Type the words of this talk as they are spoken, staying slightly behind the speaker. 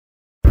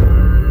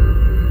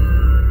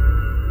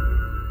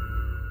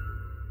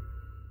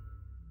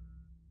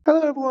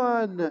Hello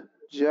everyone,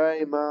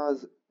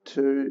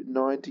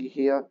 JMars290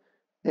 here,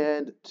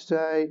 and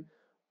today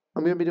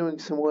I'm going to be doing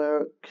some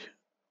work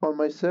on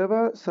my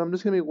server. So I'm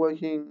just going to be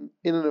working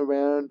in and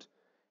around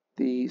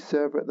the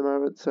server at the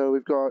moment. So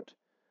we've got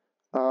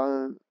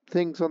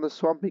things on the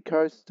Swampy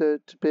Coaster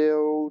to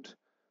build,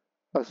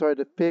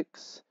 to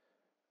fix.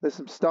 There's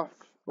some stuff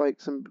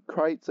like some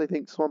crates I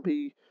think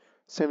Swampy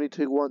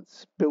 72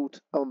 wants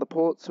built on the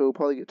port, so we'll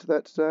probably get to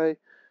that today.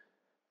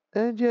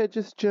 And yeah,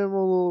 just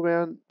general all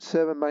around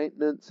server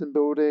maintenance and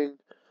building.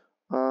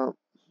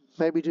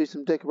 Maybe do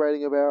some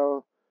decorating of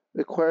our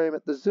aquarium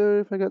at the zoo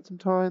if I got some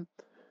time.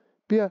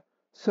 But yeah,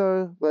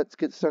 so let's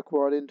get stuck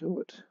right into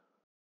it.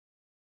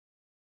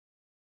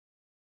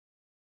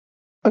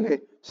 Okay,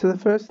 so the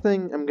first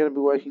thing I'm going to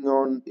be working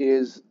on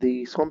is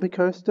the Swampy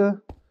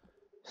Coaster.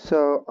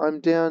 So I'm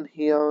down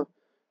here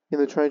in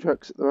the train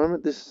tracks at the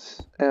moment. This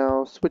is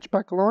our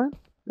switchback line,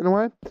 in a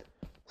way.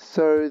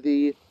 So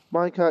the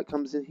minecart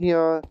comes in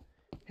here,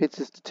 hits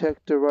this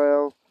detector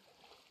rail,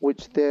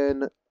 which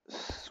then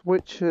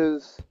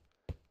switches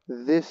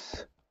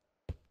this.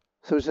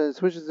 So it then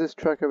switches this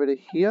track over to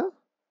here.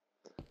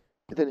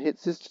 It then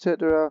hits this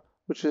detector rail,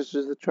 which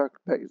switches the track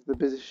back into the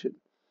position.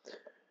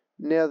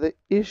 Now the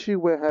issue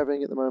we're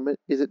having at the moment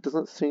is it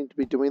doesn't seem to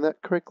be doing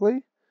that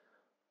correctly.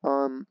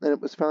 And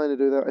it was failing to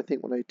do that, I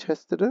think, when I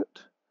tested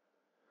it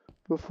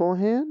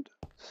beforehand.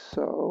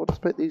 So I'll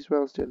just put these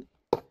rails down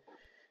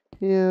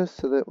here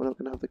so that we're not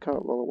going to have the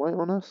cart roll away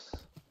on us.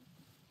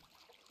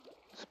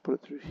 Let's put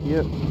it through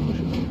here, push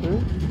it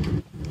through.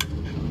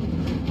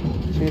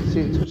 So you can see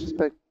it switches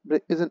back, but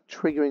it isn't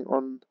triggering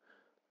on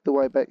the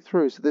way back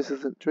through, so this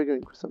isn't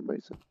triggering for some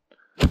reason.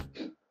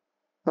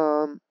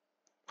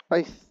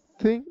 I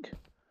think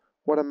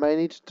what I may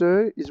need to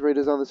do is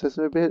redesign the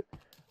system a bit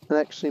and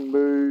actually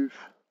move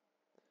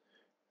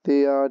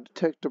the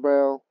detector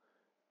rail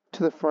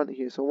to the front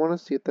here. So I want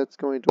to see if that's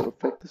going to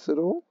affect this at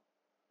all.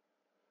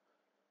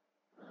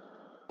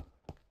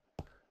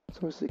 So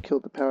obviously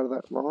killed the power of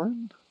that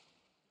line.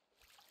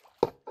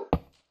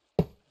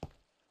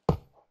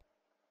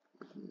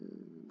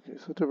 Okay,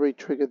 so to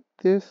re-trigger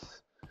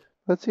this,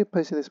 let's see if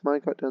placing this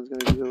minecart down is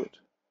going to do it.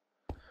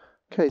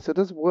 Okay, so it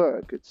does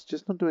work, it's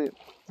just not doing it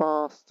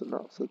fast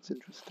enough, so that's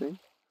interesting.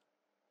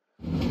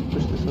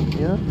 Push this on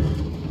here.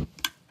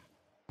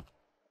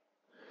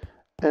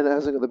 And it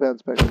hasn't got the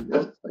bounce back on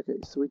this.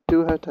 Okay, so we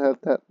do have to have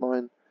that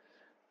line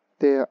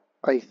there,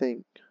 I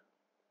think.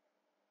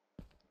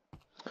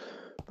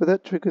 But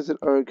that triggers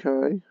it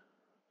okay.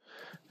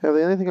 Now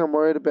the only thing I'm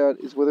worried about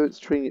is whether it's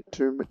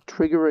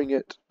triggering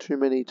it too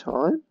many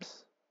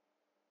times.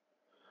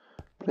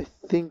 But I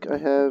think I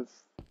have...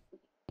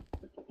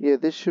 Yeah,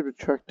 this should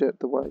retract out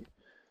the way.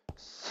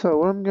 So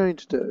what I'm going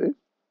to do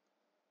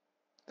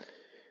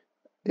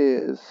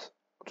is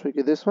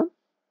trigger this one.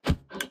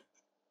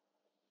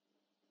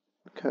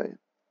 Okay.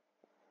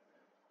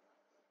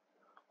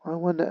 I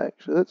wonder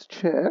actually, let's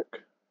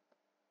check.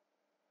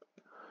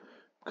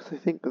 Because I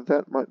think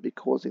that might be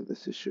causing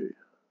this issue.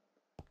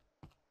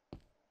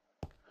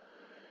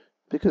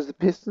 Because the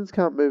pistons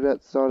can't move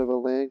outside of a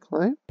land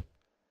claim.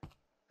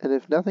 And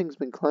if nothing's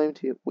been claimed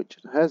here, which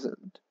it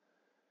hasn't,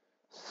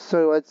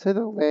 so I'd say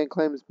the land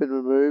claim has been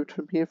removed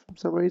from here for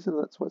some reason,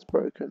 that's why it's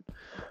broken.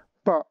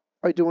 But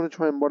I do want to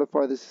try and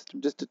modify the system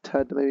just a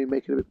tad to maybe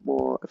make it a bit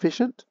more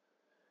efficient,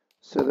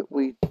 so that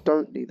we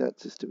don't need that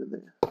system in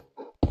there.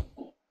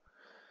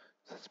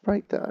 So let's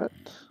break that.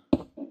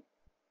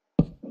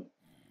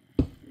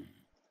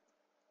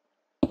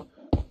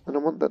 And I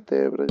want that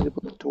there, but I need to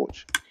put the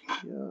torch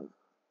here.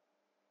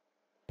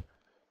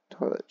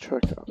 Tie that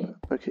track up.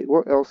 Okay,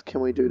 what else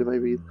can we do to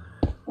maybe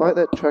light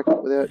that track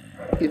up without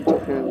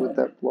interfering with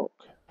that block?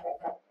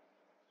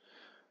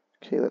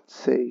 Okay, let's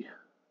see.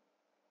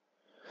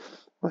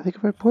 I think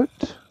if I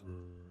put...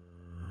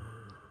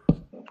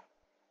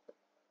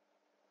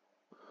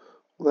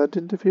 Will that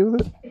interfere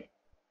with it?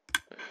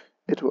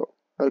 It will.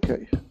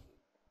 Okay.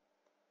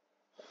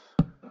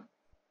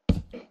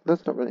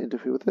 That's not going to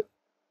interfere with it.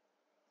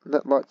 And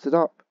that lights it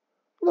up.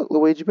 Look,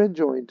 Luigi Ben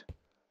joined.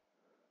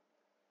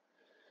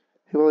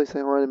 He'll probably say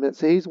hi in a minute.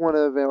 So he's one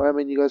of our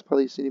admin. You guys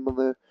probably seen him on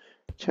the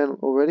channel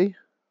already.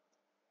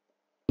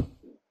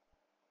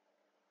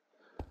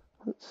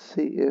 Let's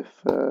see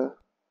if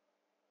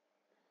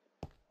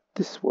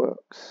this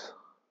works.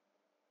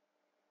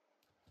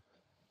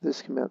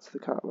 This can mount to the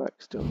cart rack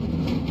still.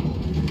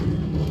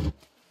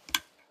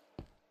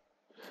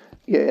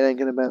 Yeah, it ain't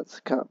gonna mount to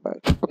the cart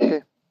back.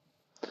 Okay.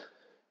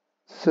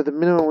 So the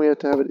minimum we have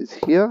to have it is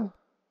here,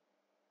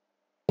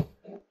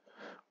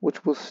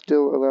 which will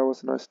still allow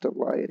us a nice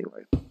delay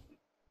anyway.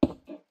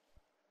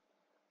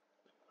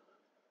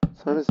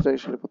 So I'm just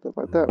actually going to put that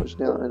like that, which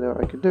now I know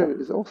I can do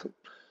is awesome.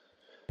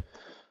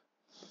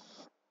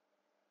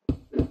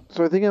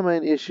 So I think our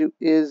main issue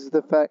is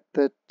the fact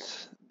that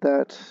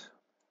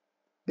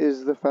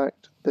the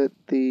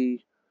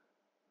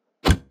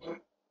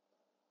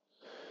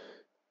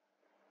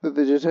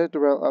detector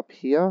rail up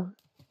here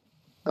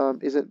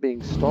isn't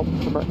being stopped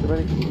from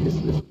activating because the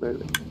piston isn't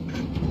moving.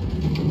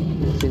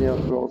 You can see now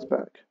it rolls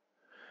back.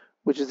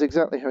 which is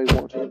exactly how we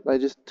want it. I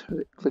just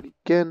click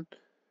again.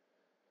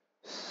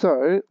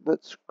 So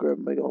let's grab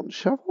my golden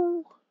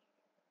shovel.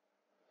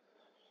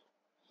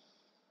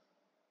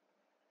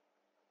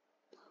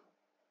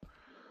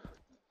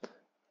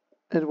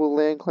 And we'll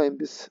land claim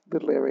this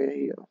little area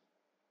here.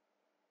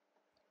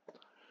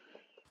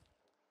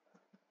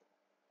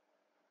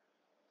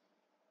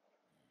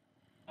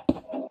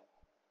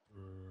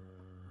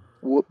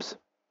 Whoops.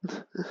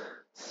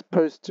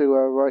 Supposed to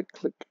right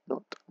click,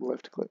 not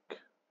left click.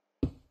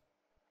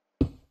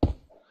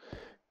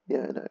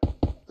 Yeah, I know.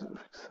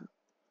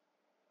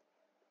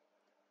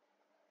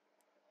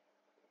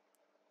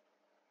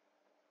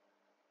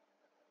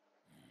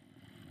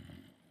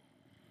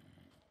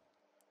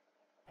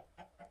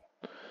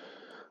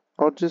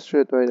 I'll just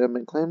reiterate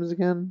admin claims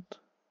again.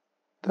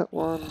 That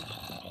one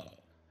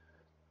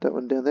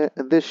down there,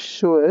 and this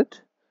should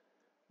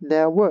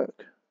now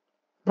work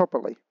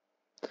properly.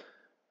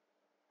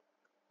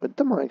 But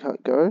the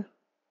minecart go?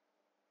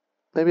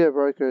 Maybe I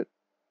broke it.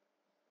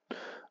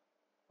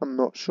 I'm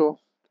not sure.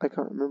 I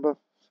can't remember.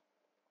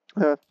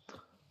 I'll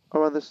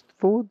run this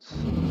forwards.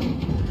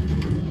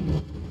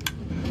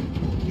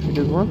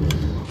 Triggers once.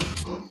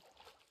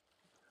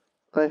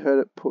 I heard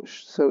it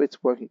push, so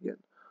it's working again.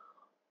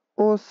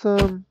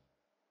 Awesome.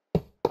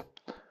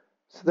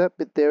 So that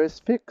bit there is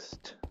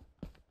fixed.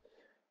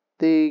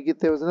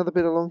 There was another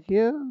bit along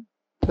here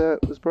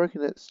that was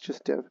broken. It's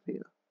just down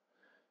here.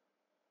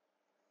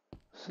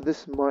 So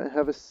this might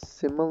have a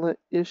similar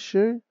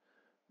issue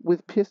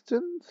with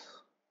pistons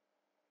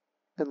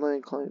and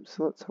land claims.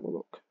 So let's have a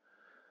look.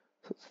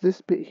 So it's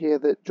this bit here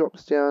that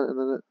drops down, and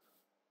then it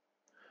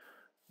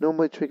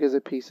normally triggers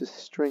a piece of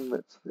string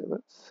that's there.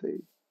 Let's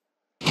see.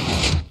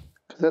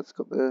 Because that's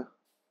got the...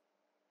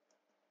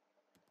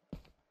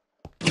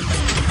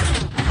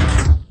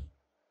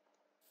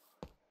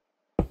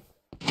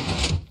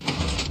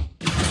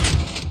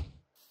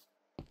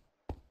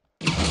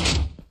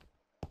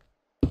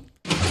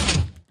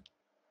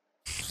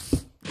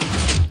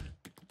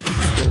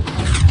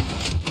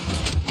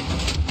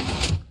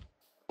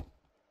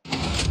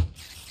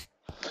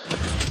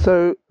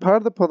 So part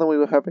of the problem we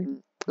were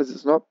having is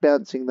it's not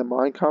bouncing the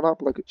minecart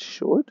up like it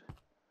should.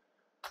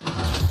 Let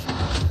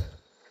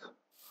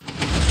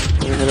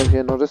me head over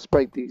here and I'll just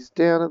break these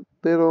down a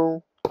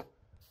little.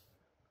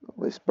 At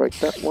least break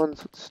that one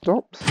so it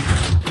stops.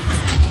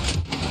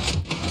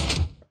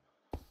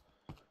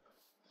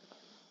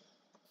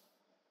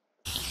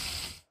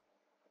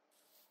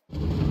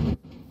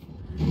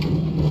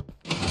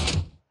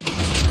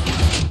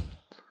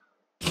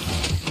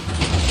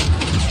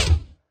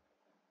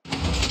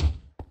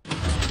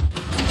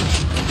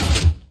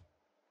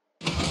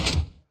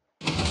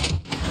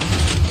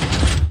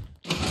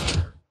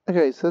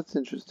 Okay, so that's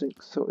interesting.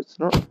 So it's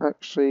not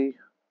actually...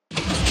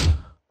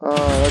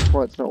 that's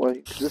why it's not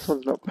working, because this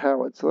one's not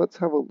powered. So let's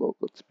have a look.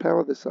 Let's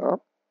power this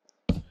up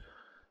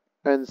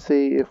and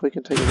see if we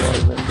can take a ride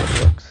and then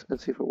it works, and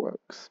see if it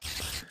works.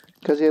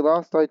 Because yeah,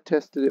 last I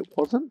tested it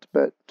wasn't,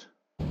 but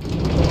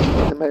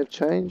it may have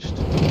changed.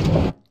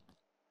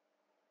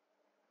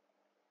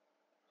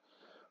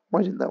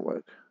 Why didn't that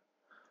work?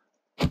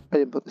 I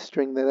didn't put the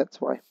string there,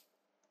 that's why.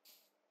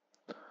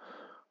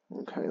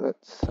 Okay,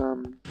 let's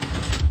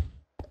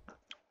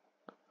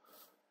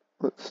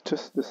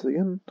test this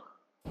again.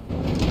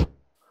 So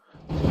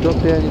drop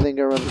down and then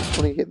go around this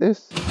corner, get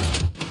this.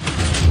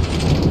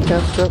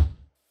 Bounce up,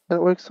 and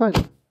it works fine.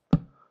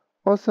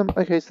 Awesome,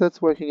 okay, so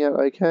that's working out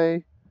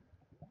okay.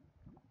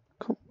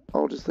 Cool,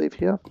 I'll just leave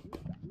here.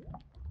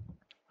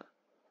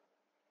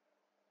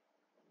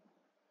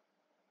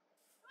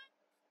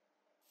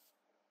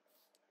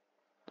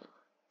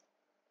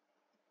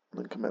 And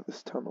then come out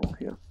this tunnel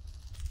here.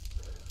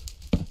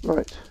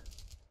 Right.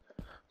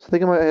 So I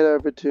think I might head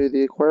over to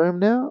the aquarium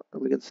now,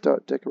 and we can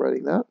start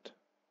decorating that.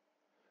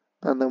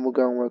 And then we'll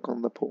go and work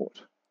on the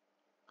port.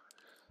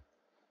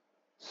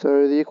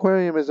 So the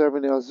aquarium is over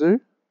in our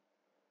zoo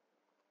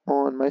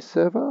on my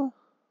server.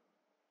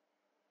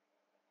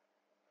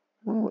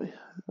 I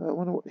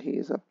wonder what he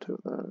is up to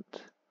at the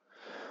moment.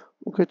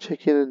 We'll go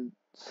check in and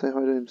say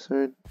hi to him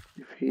soon,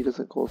 if he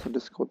doesn't call us on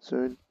Discord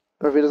soon.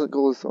 Or if he doesn't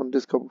call us on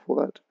Discord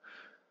before that.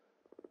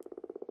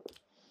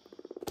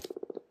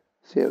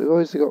 So yeah, we've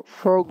obviously got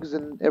frogs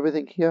and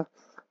everything here.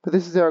 But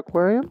this is our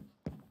aquarium.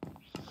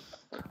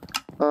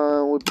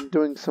 We've been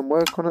doing some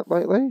work on it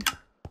lately.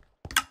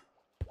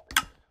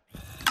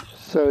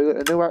 So we've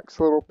got a new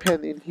axolotl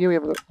pen in here. We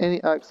haven't got any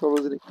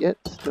axolotls in it yet.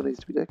 Still needs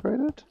to be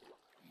decorated.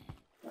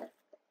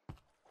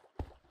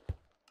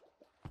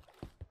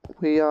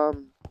 We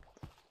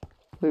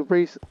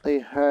recently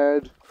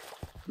had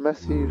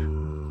massive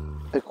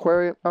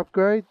aquarium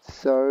upgrade,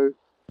 so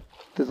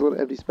there's a lot of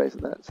empty space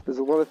in that. So there's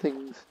a lot of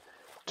things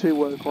to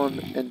work on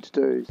and to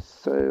do.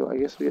 So I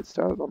guess we get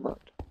started on that.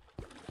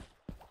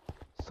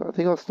 So I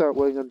think I'll start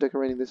working on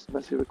decorating this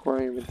massive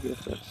aquarium in here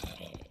first.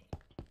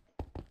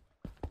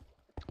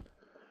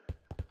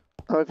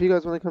 If you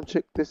guys want to come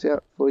check this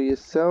out for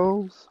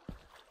yourselves,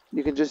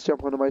 you can just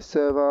jump onto my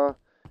server,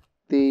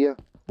 the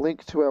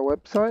link to our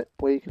website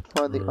where you can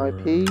find the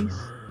IPs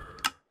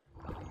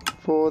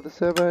for the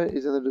server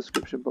is in the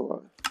description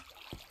below.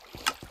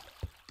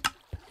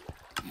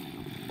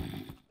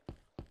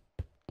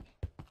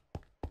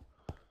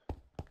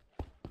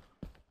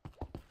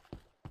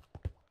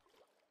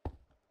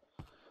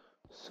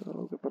 So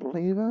we'll grab a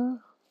lever.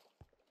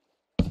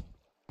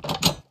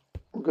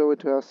 We'll go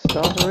into our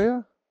start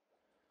area.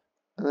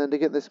 And then to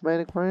get this main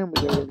aquarium,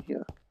 we go in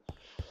here.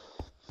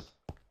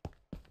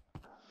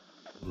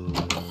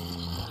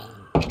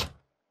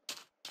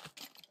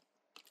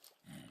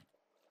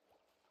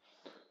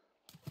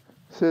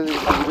 So we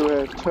do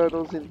have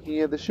turtles in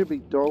here. There should be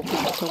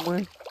dolphins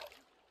somewhere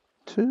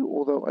too,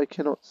 although I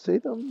cannot see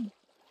them.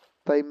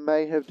 They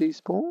may have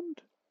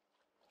despawned.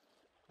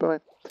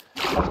 But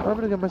so I'm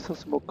going to get myself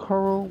some more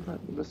coral.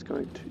 I'm just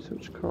going to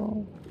search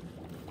coral.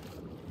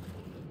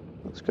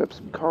 Let's grab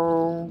some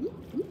coral.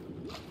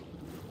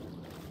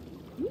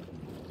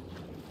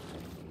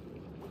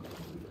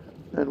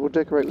 And we'll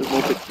decorate with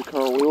more bits of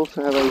coral. We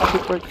also have a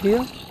shipwreck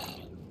here,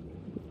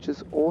 which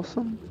is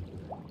awesome.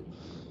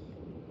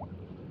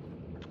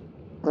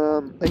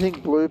 I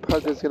think blue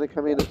pug is going to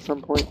come in at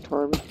some point in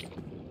time.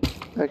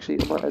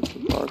 Actually, I might add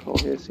some fire coral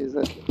here, since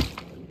that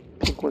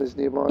pink one is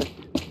nearby.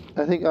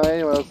 I think,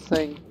 anyway, I was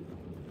saying,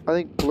 I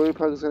think blue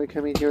pug is going to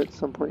come in here at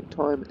some point in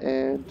time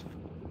and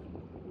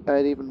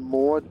add even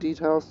more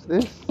details to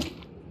this.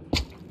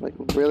 Like,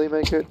 really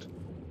make it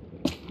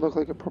look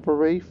like a proper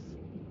reef.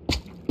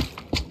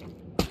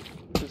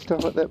 And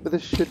stuff like that, but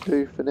this should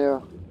do for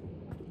now.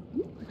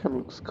 It kind of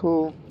looks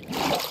cool.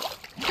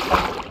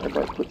 I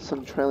might put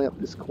some trailing up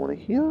this corner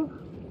here.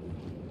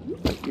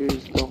 Might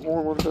use the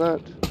horn one for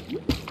that.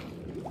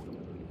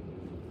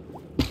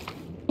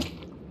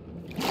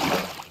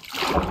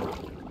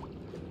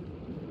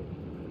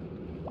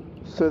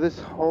 So this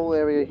whole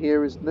area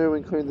here is new,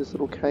 including this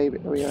little cave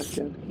area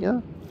down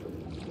here.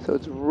 So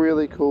it's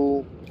really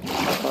cool,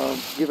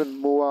 given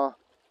more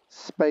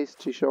space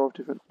to show off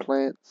different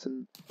plants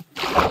and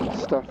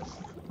stuff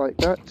like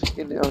that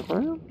in our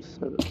aquarium.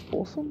 So that's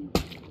awesome.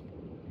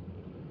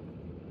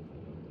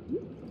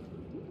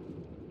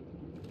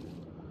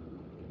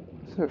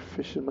 Is there a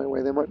fish in my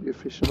way? There might be a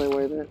fish in my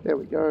way there. There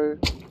we go.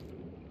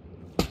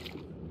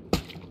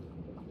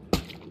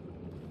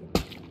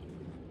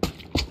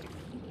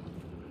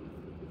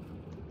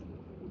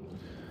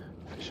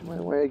 Fish in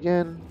my way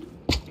again.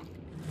 The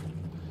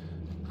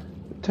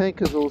tank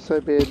has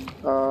also been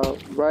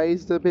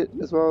raised a bit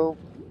as well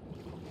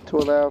to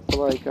allow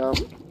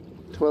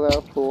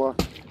for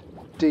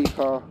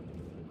deeper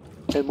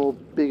and more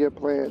bigger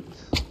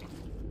plants,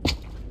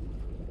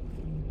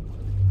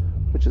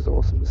 which is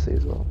awesome to see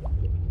as well.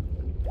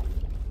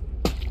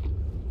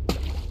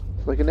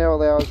 So it now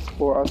allows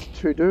for us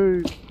to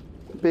do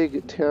the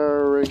big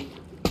towering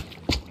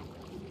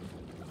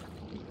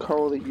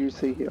coral that you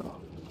see here.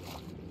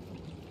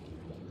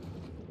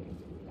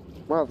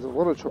 Wow, there's a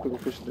lot of tropical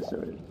fish in this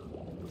area.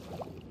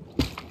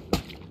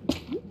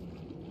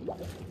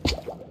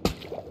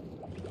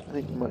 I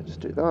think we might just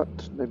do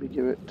that. Maybe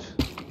give it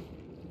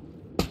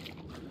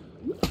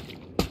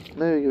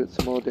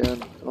some more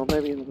down. Or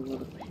maybe another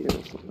one up here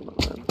or something like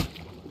that.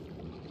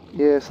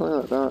 Yeah, something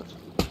like that.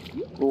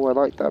 Oh, I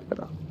like that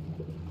better.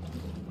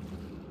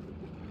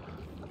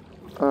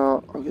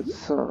 I'll get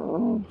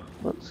some.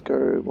 Let's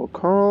go more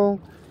coral,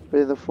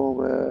 but in the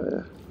form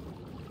of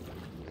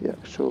the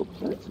actual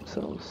plants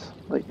themselves.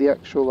 Like the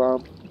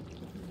actual,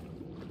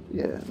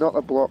 yeah, not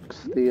the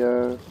blocks,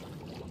 the,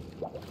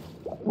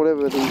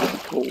 whatever these would be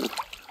called.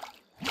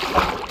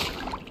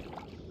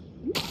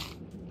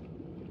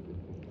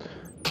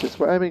 Just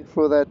we're aiming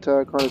for that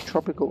kind of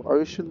tropical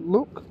ocean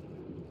look.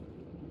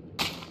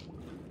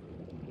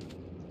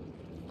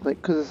 Like,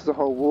 because this is a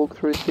whole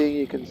walkthrough thing,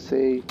 you can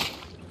see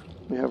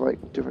we have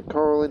like different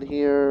coral in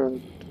here.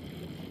 And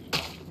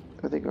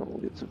I think I will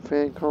get some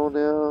fan coral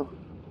now.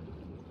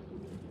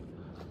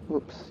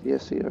 Oops,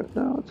 yes, here.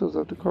 No, it's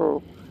also after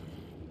coral.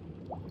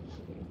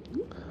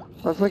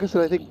 Like I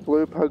said, I think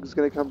blue pug's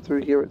going to come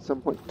through here at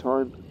some point in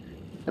time,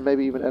 and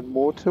maybe even add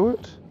more to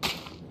it.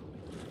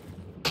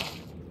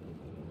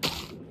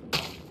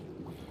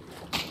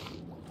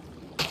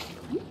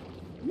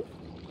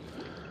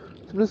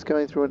 So I'm just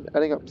going through and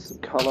adding up some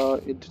colour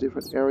into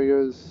different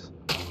areas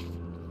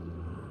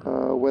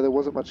where there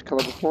wasn't much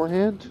colour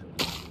beforehand,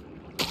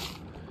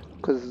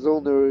 because there's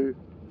all new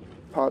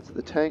parts of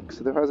the tank,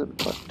 so there hasn't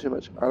been too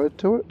much added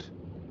to it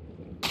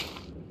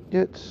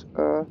yet.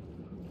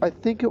 I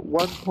think at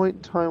one point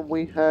in time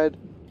we had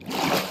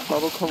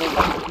bubble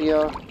columns in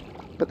here,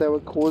 but they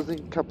were causing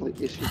a couple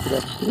of issues with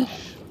our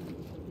fish,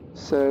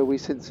 so we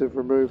since have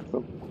removed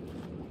them.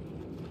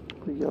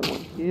 The yellow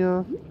one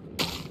here,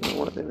 I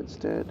want them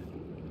instead.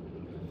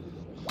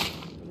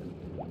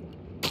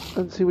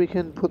 And see, we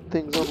can put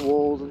things on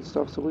walls and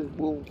stuff, so we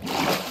will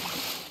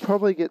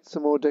probably get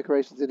some more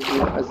decorations in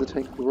here as the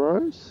tank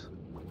grows.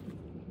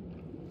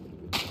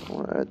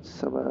 I'll add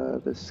some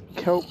of this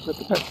kelp at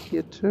the back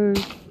here too,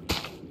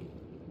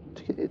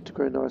 to get it to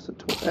grow nice and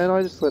tall. And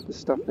I just let this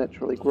stuff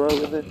naturally grow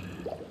in the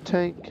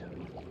tank.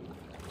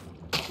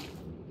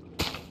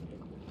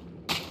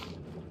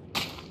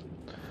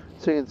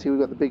 So you can see we've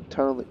got the big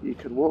tunnel that you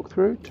can walk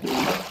through to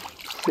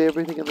see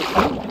everything in the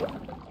tank.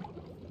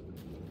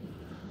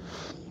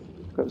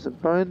 Got some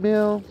bone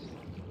meal,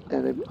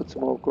 and then put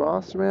some more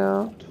grass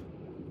around.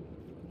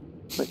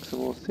 Make some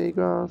more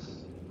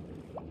seagrass.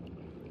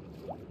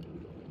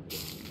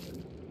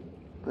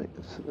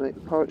 Make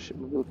the pirate ship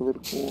look a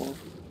little more.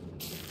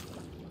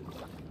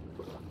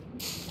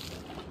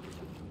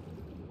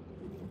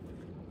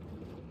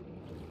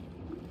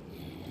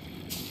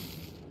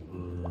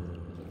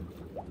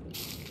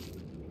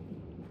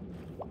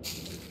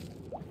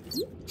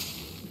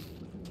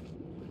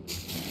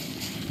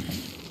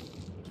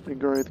 And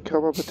grow the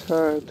cover up a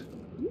tad.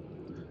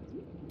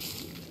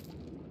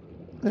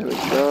 There we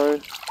go.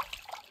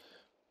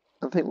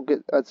 I think we'll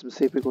add some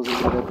sea pickles in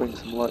there to bring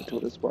some light to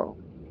it as well.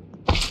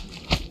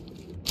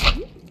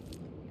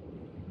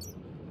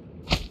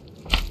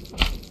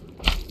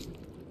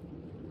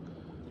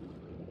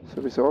 So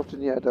every so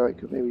often you add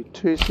like maybe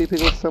 2 sea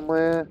pickles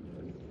somewhere,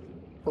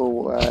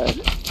 or we'll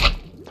add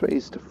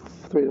 3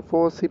 to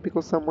 4 sea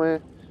pickles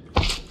somewhere.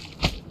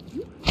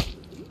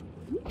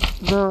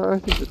 No, I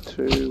think the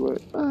 2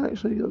 work.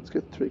 Actually, let's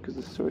go 3 because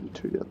there's already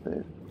 2 down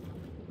there.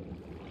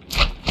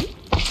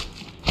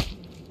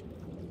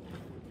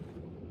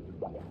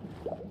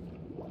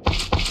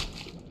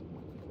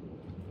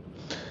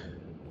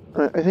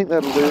 I think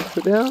that'll do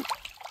for now.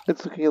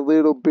 It's looking a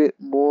little bit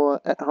more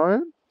at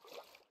home.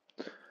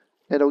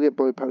 And I'll get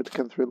Bluepug to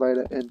come through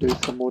later and do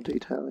some more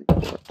detailing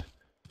for it.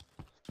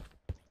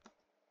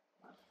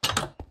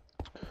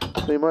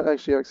 So you might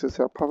actually access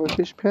our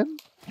pufferfish pen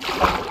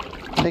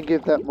and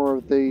give that more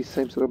of the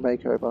same sort of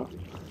makeover.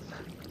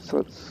 So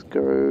let's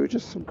go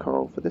just some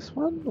coral for this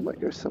one. I might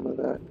go some of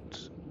that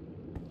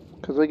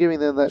because we're giving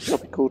them that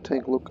tropical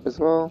tank look as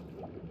well.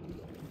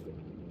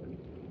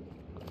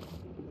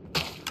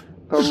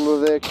 A lot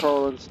of their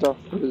coral and stuff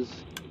was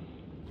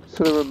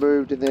sort of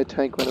removed in their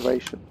tank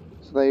renovation.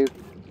 So they've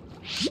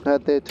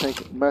had their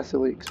tank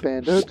massively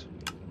expanded.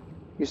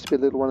 Used to be a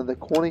little one in the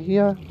corner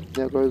here,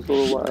 now goes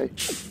all the way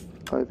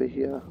over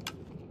here.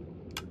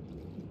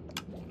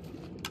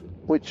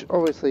 Which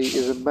obviously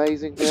is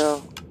amazing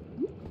now.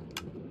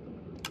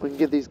 We can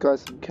give these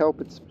guys some kelp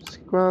and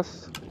some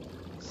grass.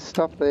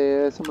 Stuff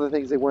there, some of the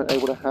things they weren't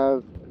able to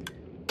have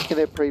in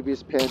their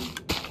previous pen.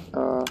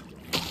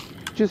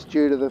 Just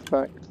due to the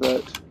fact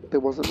that there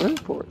wasn't room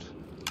for it.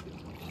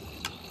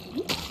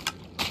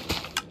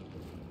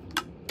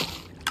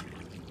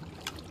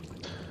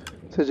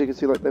 So as you can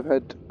see, like they've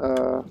had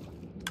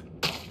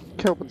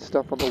kelp and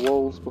stuff on the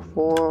walls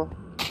before.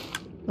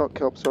 Not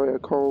kelp, sorry, a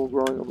coral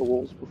growing on the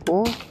walls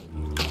before.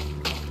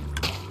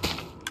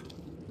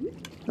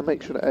 And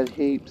make sure to add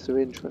heaps of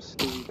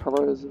interesting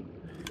colours and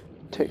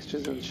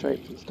textures and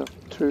shapes and stuff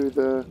to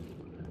the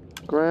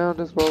ground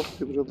as well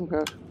for people to look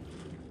at.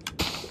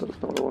 That's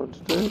not what I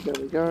wanted to do. There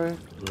we go.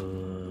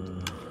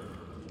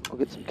 I'll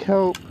get some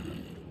kelp.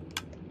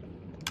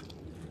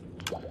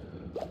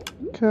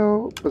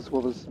 Kelp, as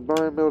well as some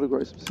bone meal to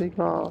grow some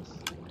seagrass.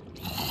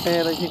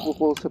 And I think we'll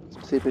also put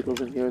some sea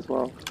pickles in here as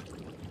well.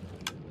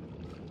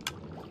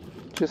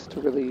 Just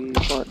to really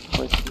brighten the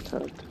place a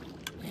tad.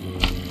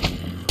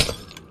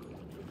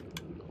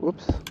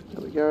 Whoops,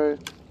 there we go.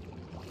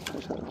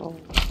 Touch that hole.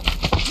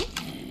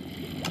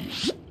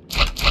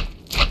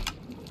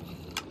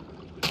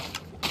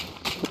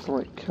 Put some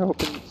like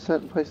kelp in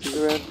certain places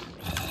around.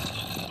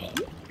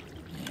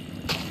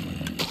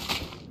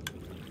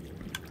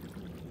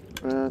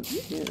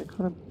 Yeah,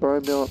 kind of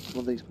bone meal up some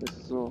of these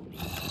places as well.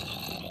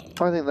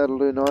 I think that'll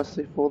do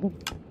nicely for them.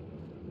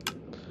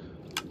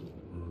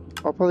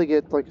 I'll probably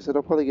get, like I said,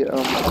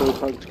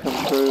 Bluepug to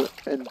come through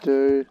and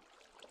do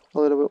a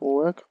little bit more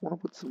work. I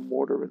want to put some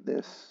water in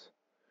this,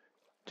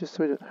 just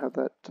so we don't have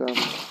that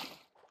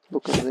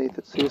look underneath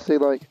it. So you see,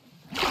 like,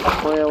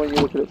 now when you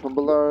look at it from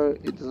below,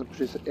 it doesn't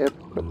produce an air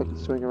pocket like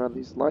it's doing around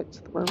these lights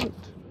at the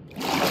moment,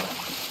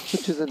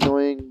 which is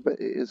annoying, but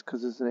it is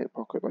because there's an air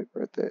pocket like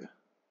right there.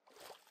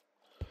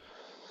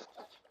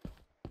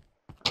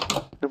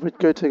 If we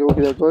go take a look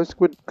at our glow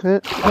squid pen,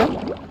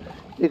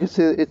 you can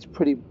see that it's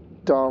pretty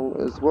dull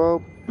as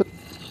well, but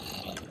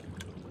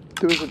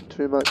there isn't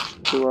too much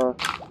to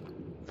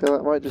feel.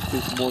 It might just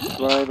be some more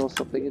terrain or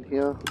something in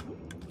here.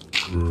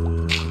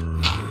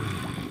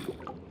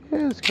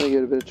 Yeah, just gonna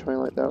get a bit of terrain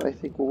like that, I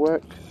think will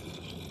work.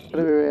 A bit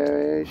of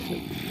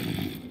variation.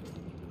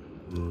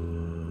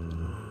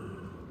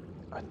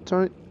 I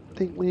don't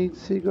think we need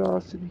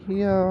seagrass in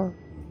here.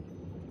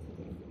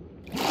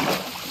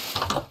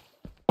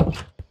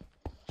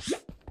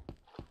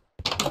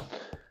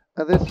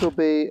 And this will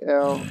be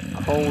our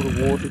cold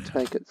water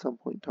tank at some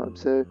point in time.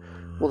 So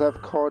we'll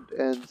have cod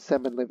and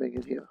salmon living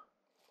in here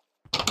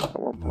at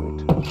one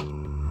point.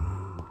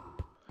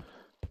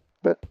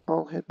 But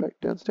I'll head back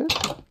downstairs.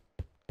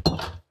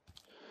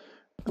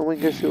 And we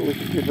can go see what we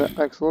can do with that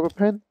axolotl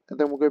pen. And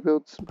then we'll go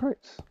build some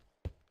crates.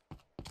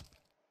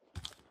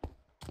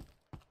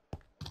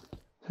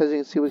 So as you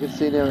can see, we can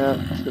see now out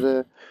to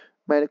the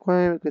main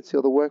aquarium. We can see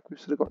all the work we've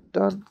sort of got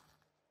done.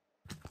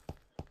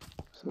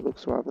 So it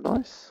looks rather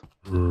nice.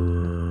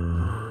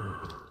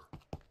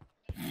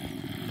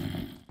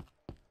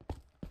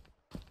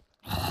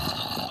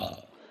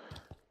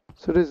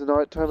 So it is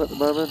night time at the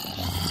moment.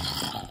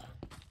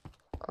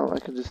 I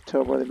can just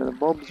tell by the amount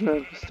of mobs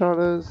around for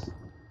starters.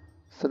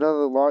 So none of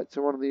the lights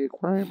are on in the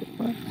aquarium at the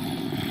moment.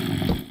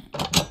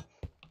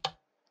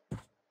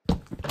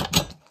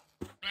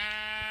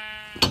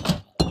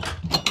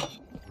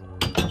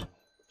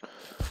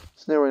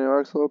 So now we're in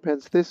our axolotl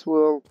pens. This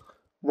will,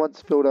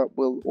 once filled up,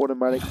 will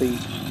automatically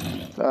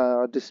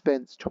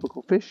dispense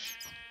tropical fish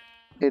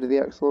into the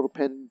axolotl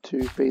pen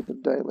to feed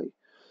them daily.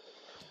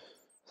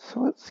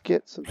 So let's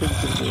get some things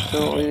in here.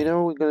 So you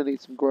know we're going to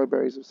need some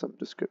glowberries of some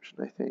description,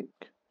 I think.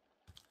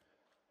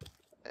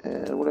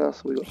 And what else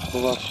have we got from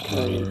the last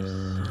caves?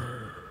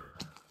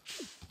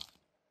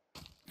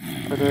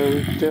 I know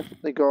we've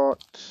definitely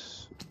got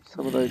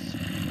some of those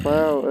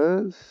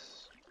flowers.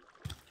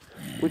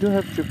 We do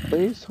have drip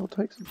leaves, so I'll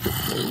take some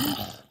drip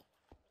leaves.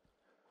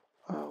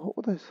 What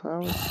were those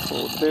flowers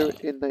called? They're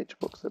in nature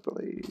books, I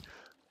believe.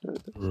 No,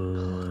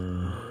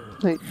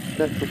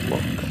 natural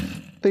blocks.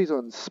 These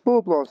ones,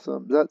 spore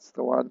blossoms, that's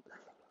the one.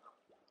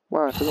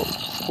 Wow, I forgot what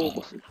spore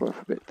blossoms were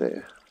for a bit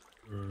there.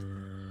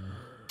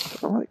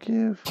 I might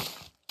give.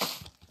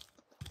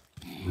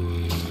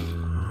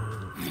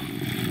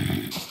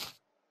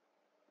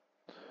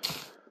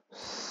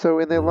 So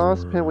in their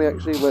last pen, we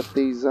actually let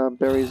these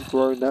berries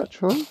grow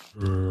naturally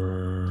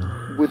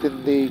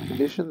within the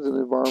conditions and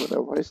environment they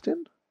were placed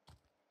in.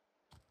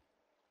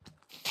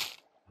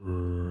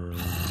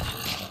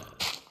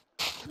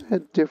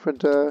 Had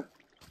different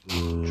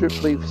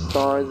drip leaf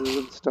sizes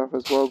and stuff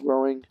as well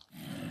growing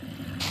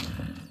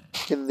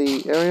in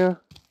the area.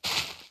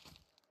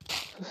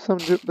 So some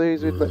drip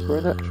leaves we'd let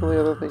grow naturally,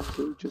 other things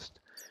we just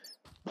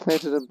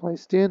planted and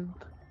placed in.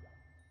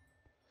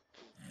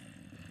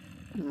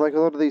 And like a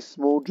lot of these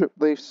small drip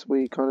leaves,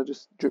 we kind of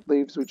just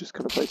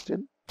placed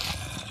in.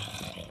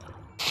 I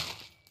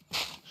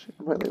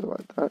might leave it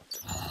like that.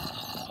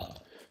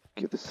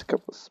 Give this a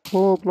couple of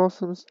spore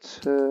blossoms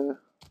to.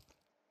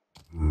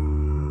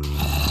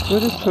 We're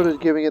just sort of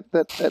giving it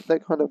that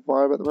kind of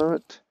vibe at the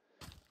moment.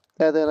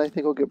 And then I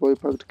think I'll get Blue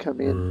Pug to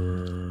come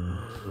in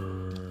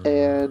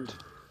and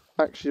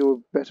actually do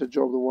a better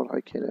job than what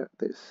I can at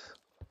this.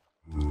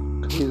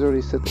 Because he's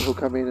already said that he'll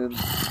come in and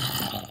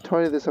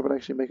tidy this up and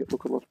actually make it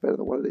look a lot better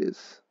than what it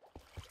is.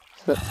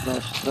 So that's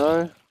nice to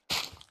know.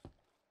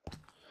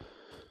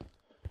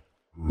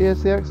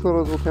 Yes, the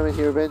axolotls will come in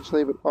here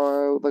eventually, but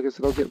like I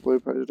said, I'll get Blue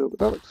Pug to do it, but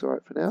that looks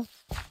alright for now.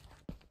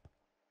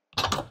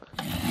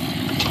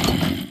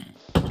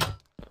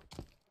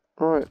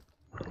 Alright,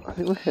 I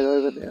think we'll head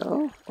over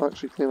now. I'll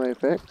actually clear my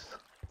effects.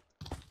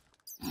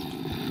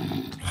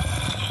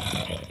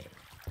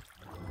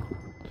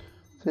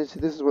 So you see,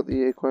 this is what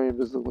the aquarium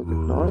does look like at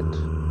night.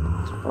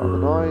 It's rather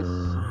nice.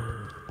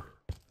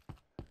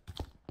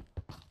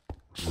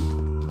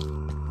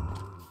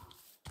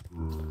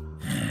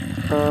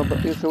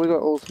 But yeah, so we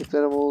got all sorts of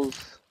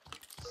animals.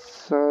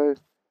 So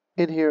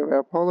in here are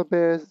our polar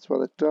bears. It's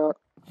rather dark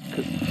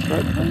because it's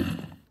nighttime.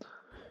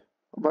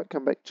 I might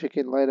come back check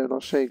in later and I'll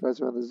show you guys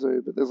around the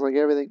zoo. But there's like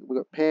everything. We've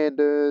got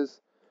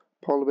pandas,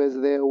 polar bears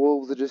are there,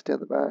 wolves are just down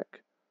the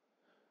back.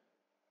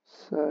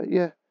 So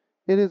yeah,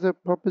 it is a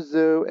proper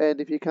zoo,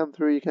 and if you come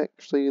through, you can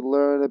actually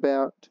learn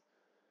about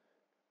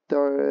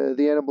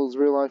the animals'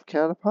 real life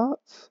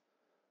counterparts.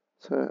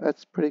 So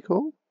that's pretty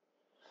cool.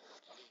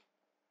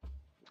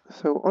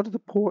 So onto the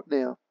port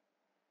now.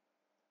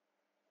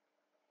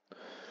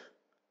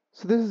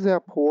 So this is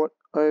our port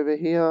over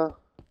here.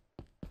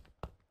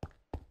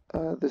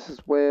 This is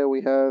where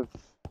we have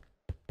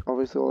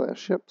obviously all our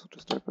ships. I'll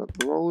just open up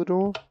the roller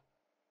door.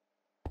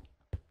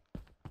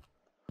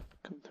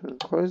 Come through and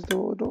close the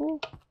roller door.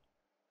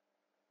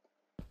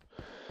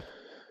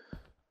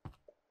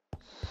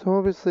 So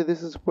obviously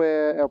this is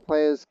where our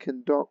players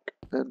can dock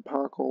and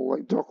park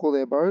dock all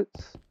their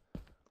boats.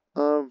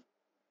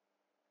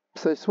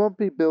 So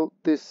Swampy built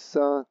this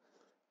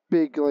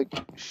big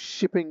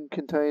shipping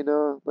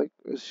container, like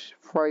a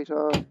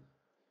freighter,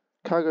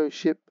 cargo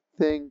ship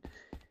thing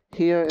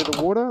here in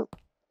the water,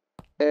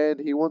 and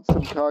he wants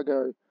some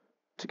cargo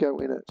to go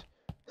in it.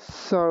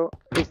 So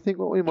I think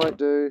what we might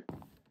do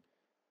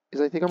is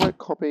I think I might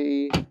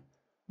copy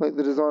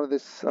the design of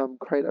this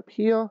crate up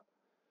here,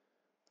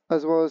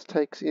 as well as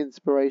takes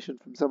inspiration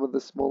from some of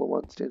the smaller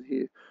ones down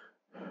here,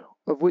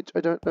 of which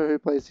I don't know who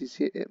plays these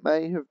here. It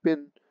may have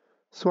been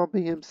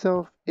Swampy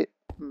himself, it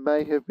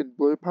may have been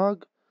Blue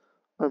Pug,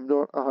 I'm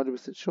not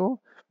 100% sure.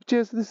 But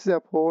yeah, so this is our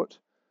port.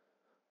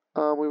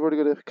 We've already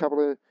got a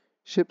couple of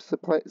ships.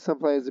 Some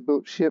players have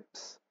built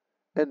ships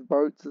and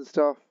boats and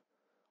stuff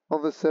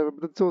on the server,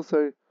 but it's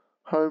also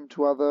home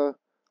to other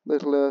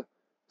littler,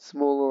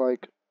 smaller,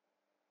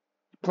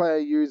 player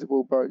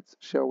usable boats,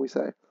 shall we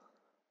say.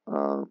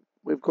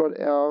 We've got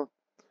our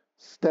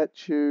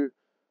statue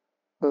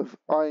of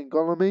Iron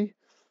Golemy,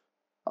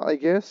 I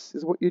guess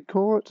is what you'd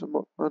call it. I'm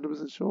not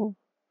 100% sure.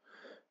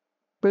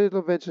 But it'll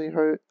eventually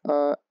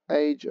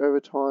age over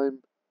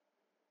time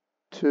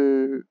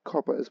to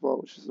copper as well,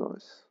 which is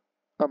nice.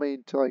 I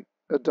mean, to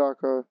a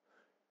darker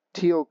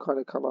teal kind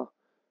of colour.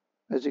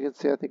 As you can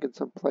see, I think in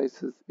some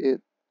places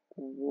it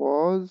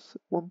was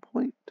at one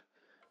point.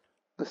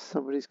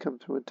 somebody's come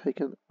through and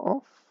taken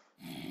off.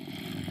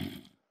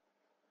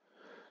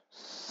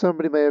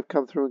 Somebody may have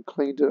come through and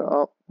cleaned it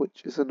up,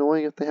 which is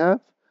annoying if they have,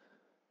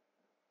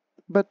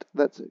 but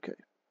that's okay.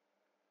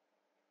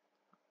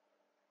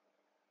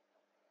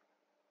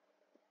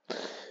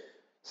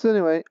 So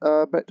anyway,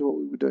 back to what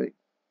we were doing.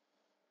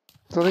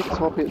 So I think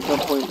Swampy at some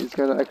point is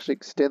going to actually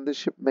extend the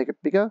ship and make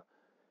it bigger,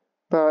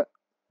 but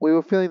we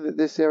were feeling that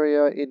this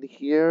area in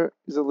here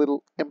is a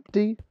little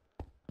empty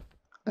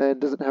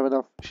and doesn't have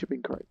enough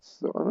shipping crates.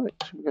 So I'm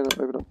actually going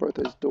to open up both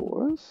those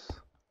doors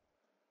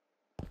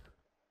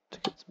to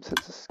get some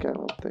sense of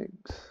scale on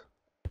things,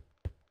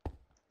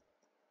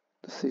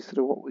 to see sort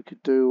of what we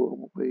could do and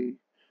what we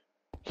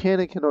can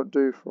and cannot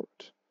do for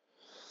it.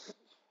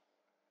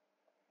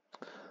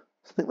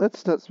 So I think let's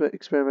start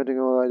experimenting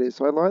on all ideas.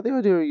 So I like the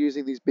idea of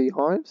using these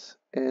beehives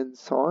and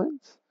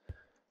signs.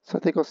 So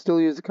I think I'll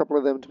still use a couple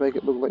of them to make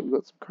it look like we've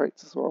got some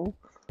crates as well.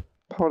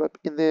 Piled up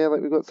in there,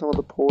 like we've got some of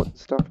the port and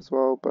stuff as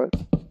well, but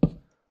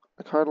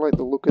I kind of like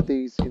the look of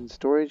these in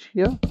storage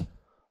here.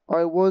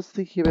 I was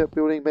thinking about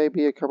building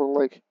maybe a couple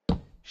of like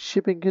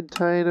shipping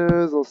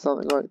containers or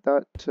something like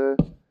that to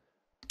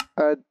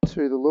add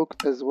to the look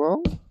as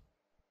well.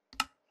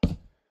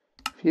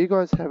 If you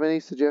guys have any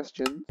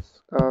suggestions,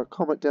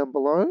 comment down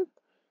below.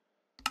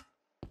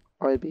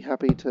 I'd be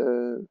happy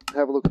to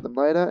have a look at them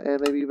later and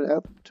maybe even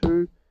add them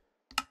to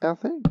our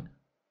thing.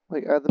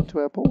 Like add them to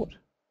our port.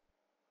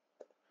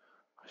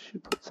 I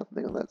should put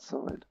something on that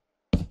side.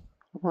 I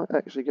might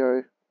actually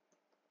go,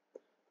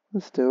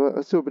 let's do it.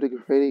 Let's do a bit of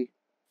graffiti.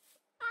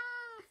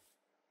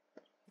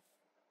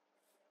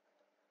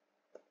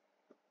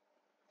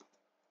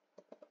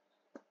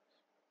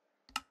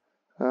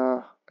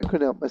 I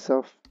couldn't help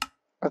myself.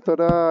 I thought,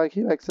 I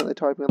keep accidentally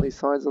typing on these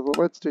signs. I thought,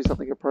 let's do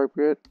something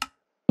appropriate.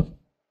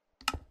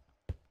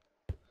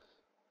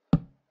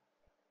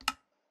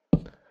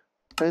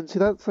 And see,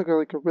 that's like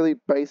a really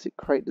basic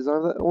crate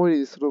design. That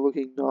already is sort of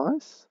looking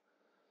nice.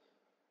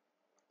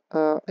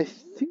 I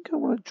think I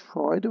want to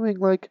try doing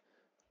like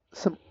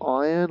some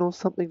iron or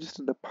something just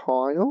in a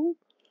pile.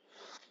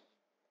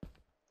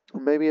 Or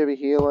maybe over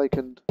here like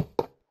an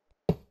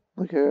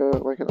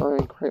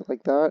iron crate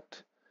like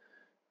that.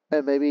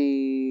 And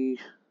maybe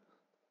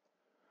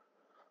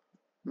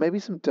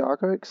some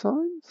dark oak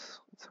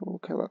signs. Let's have a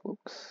look how that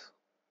looks.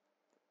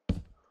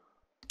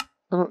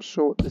 I'm not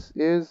sure what this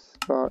is,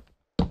 but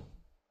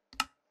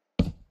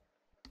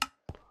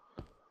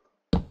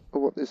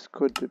or what this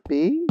could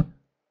be.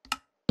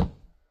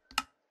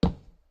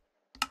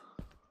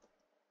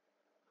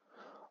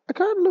 I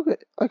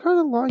kind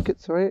of like it,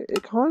 sorry.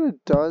 It kind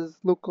of does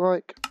look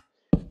like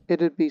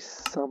it'd be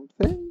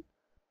something.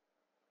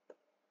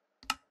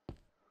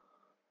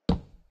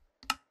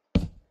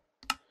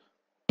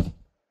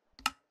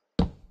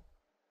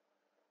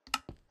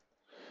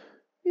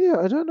 Yeah,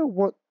 I don't know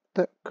what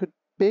that could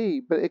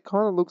be, but it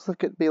kind of looks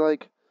like it'd be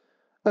like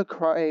a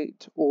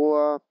crate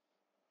or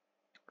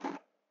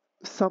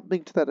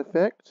something to that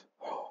effect.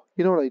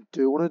 You know what I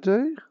do want to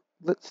do?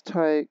 Let's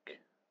take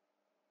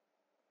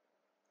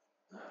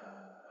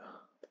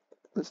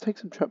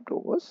some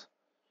trapdoors.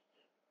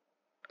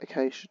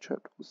 Acacia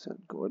trapdoors sound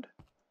good.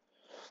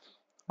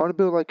 I want to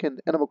build like an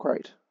animal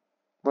crate,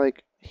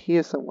 like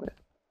here somewhere.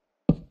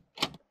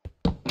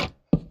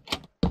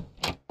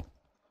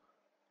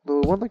 We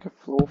want like a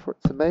floor for it,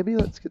 so maybe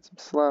let's get some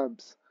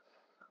slabs.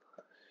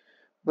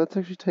 Let's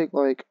actually take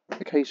like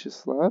acacia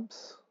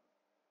slabs.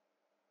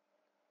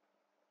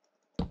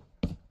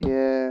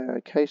 Yeah,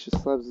 acacia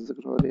slabs is a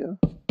good idea.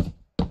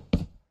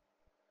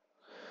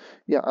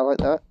 Yeah, I like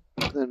that.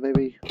 And then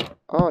maybe,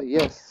 oh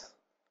yes.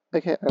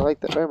 Okay, I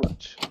like that very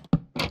much.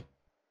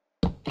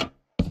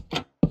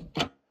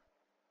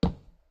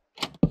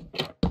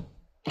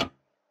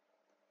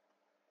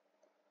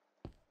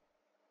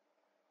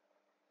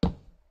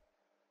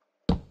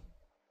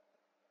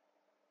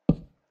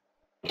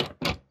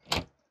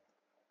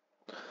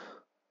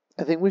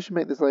 I think we should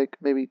make this like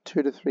maybe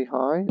 2 to 3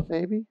 high,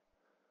 maybe.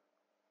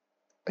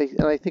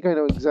 And I think I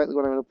know exactly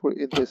what I'm going to put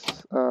in this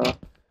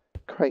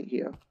crate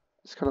here.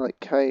 It's kind of like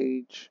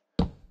cage,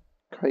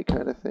 crate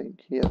kind of thing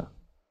here.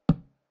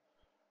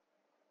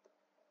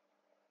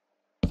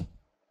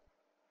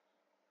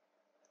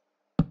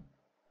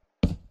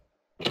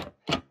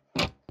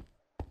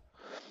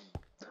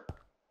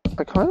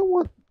 I kind of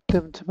want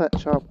them to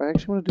match up. I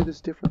actually want to do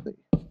this differently.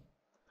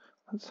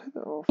 Let's take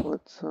that off.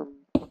 Let's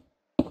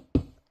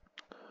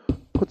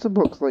put some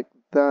blocks like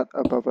that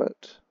above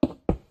it.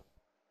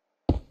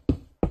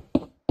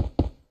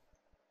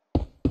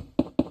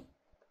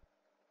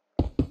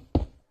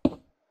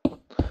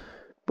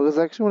 Because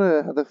I actually want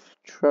to have the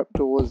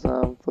trapdoors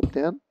flip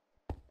down.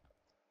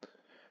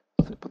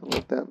 So put them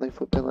like that and they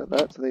flip down like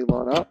that so they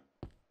line up.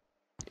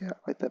 Yeah,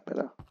 I like that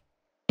better.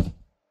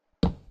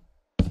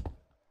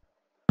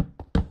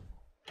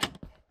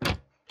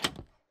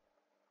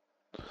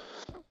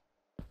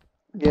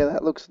 Yeah,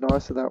 that looks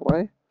nicer that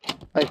way.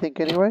 I think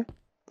anyway.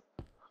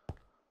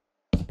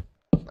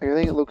 Like, I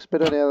think it looks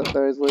better now that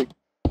those like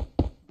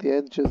the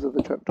edges of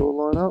the trapdoor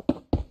line up.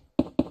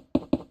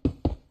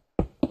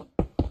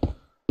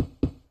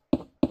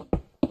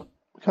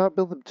 We can't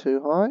build them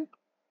too high.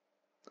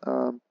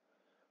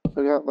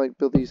 We can't like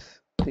build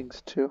these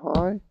things too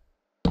high.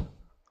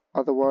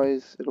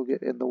 Otherwise, it'll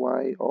get in the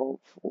way of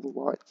all the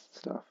lights and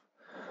stuff.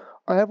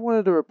 I have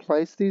wanted to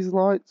replace these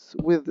lights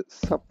with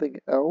something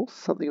else,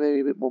 something maybe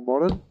a bit more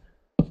modern.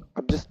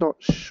 I'm just not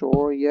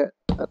sure yet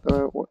at the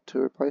moment what to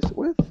replace it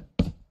with.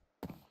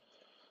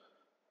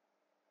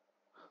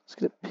 Let's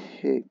get a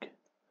pig.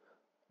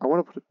 I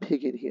want to put a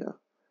pig in here.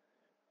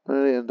 I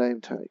need a name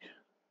tag.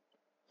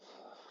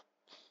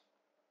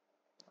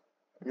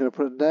 I'm going to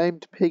put a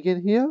named pig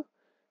in here.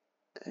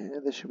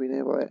 And there should be an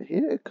animal out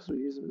here because we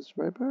use them as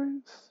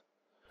robos.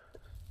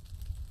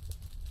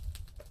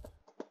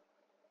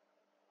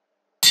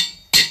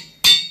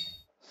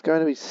 It's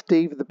going to be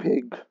Steve the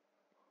pig.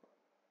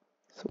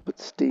 So I'll put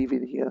Steve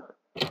in here.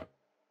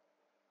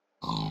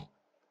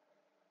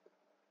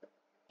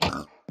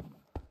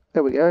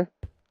 There we go.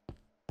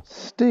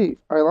 Steve.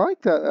 I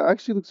like that. That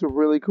actually looks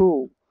really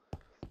cool.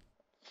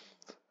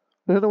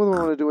 I don't know whether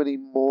I want to do any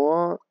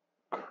more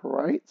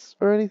crates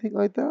or anything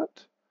like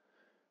that.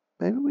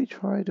 Maybe we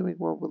try doing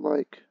one with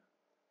like...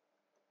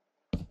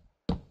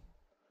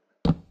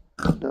 No,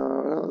 I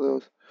don't know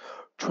those.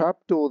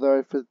 Trapdoor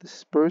though for the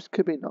spruce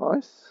could be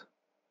nice.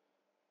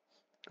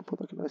 I'll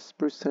put like a nice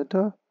spruce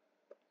center.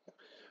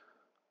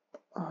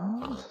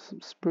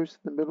 Some spruce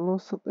in the middle or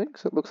something.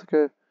 So it looks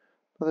like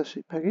another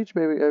sheet package.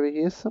 Maybe over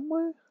here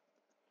somewhere.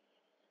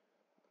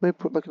 Maybe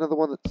put like another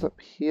one that's up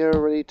here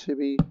ready to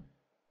be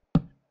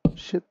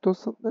shipped or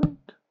something.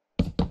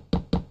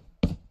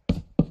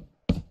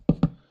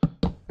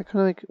 I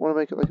kind of want to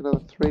make it like another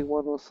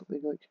 3-1 or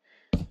something like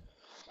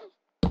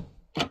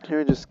here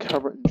and just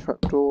cover it in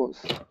trapdoors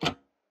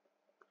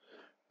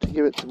to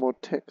give it some more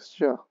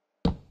texture.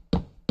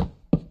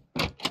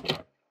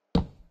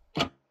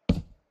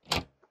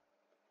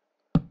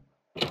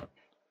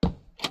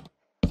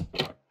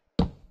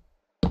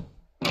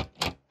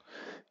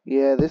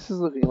 Yeah, this is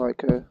looking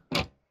like a...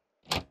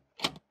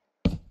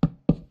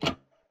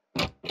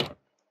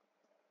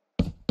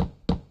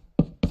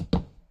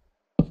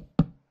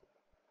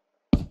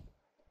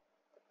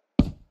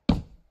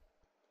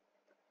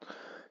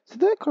 So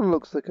that kind of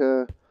looks like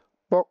a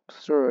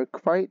box or a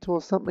crate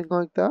or something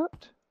like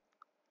that.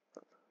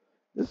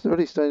 This is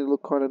already starting to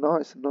look kind of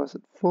nice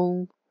and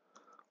full.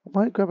 I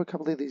might grab a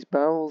couple of these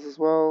barrels as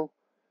well.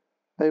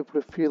 Maybe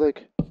put a few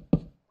like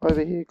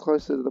over here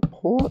closer to the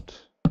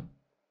port.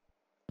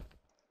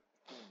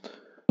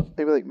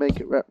 Maybe like make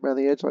it wrap around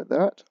the edge like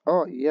that.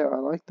 Oh yeah, I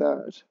like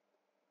that.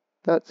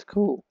 That's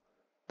cool.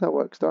 That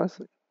works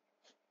nicely.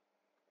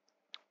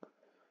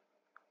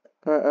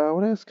 Alright,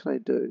 what else can I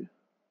do?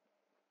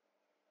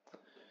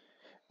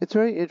 It's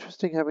very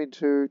interesting having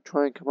to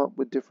try and come up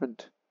with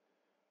different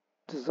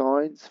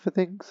designs for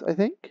things, I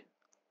think.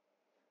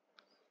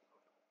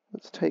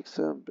 Let's take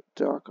some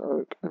dark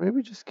oak and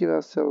maybe just give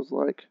ourselves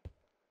like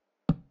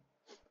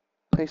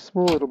a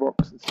small little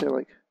box and say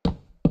like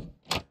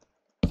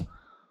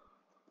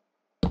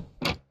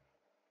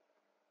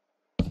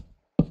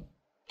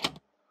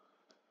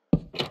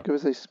give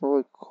us a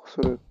smaller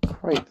sort of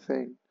crate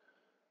thing.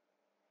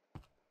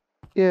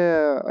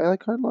 Yeah, I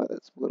kind of like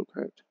that small little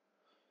crate.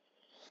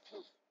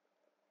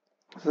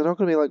 So they're not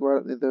going to be like right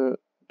at the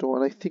door,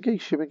 and I think a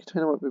shipping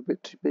container might be a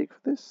bit too big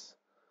for this.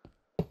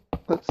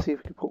 Let's see if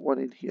we can put one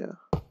in here.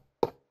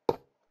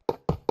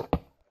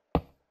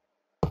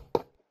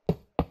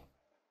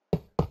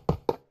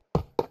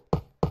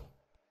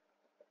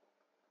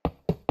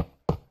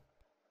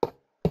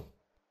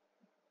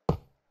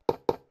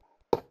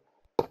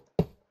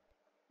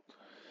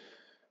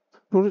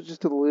 Build it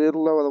just a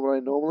little lower than what I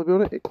normally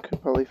build it, it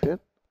could probably fit.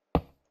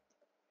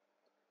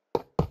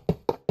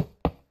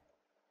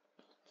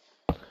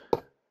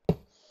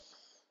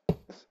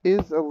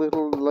 This is a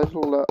little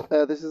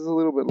this is a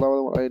little bit lower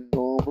than what I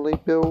normally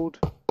build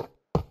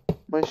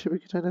my shipping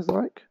containers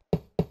like.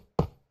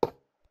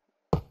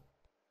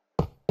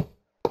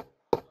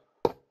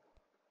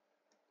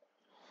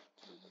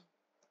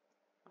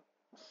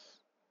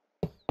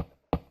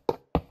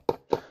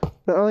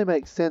 But it only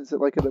makes sense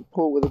that like at a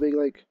port with a big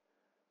like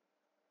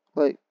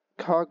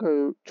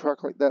cargo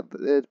truck like that,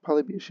 there'd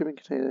probably be a shipping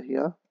container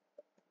here.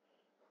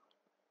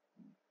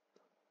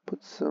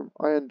 Put some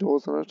iron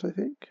doors on it, I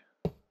think.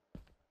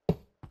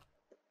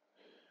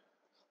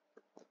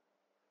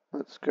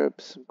 Let's grab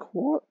some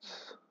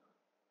quartz.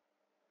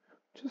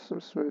 Just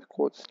some smooth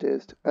quartz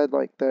stairs to add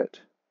like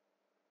that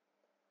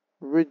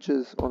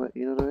ridges on it,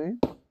 you know what I mean?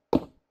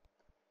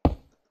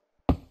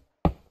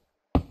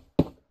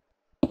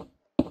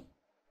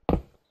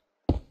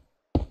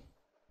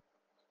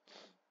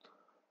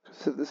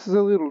 So this is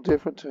a little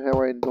different to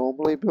how I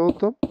normally build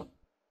them.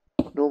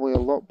 Normally a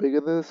lot bigger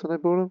than this when I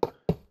build them.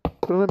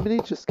 But on a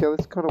miniature scale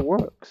this kind of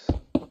works.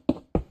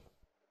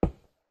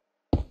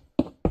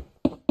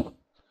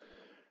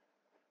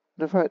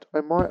 In fact, I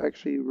might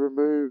actually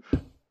remove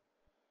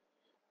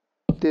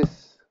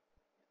this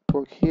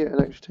block here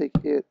and actually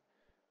take it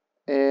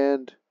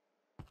and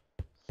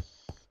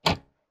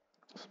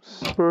some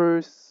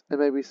spruce and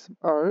maybe some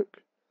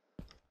oak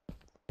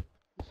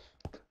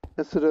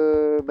and sort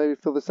of maybe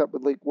fill this up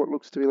with like what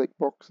looks to be like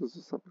boxes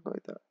or something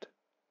like that.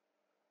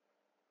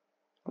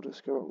 I'll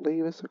just go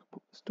lever so I can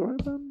put this door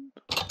open.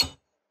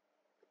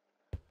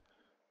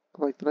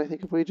 Like then I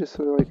think if we just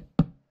sort of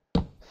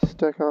like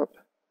stack up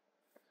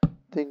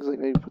things like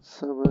maybe put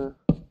some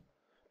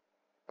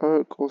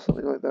oak or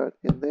something like that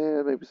in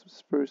there, maybe some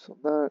spruce on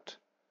that.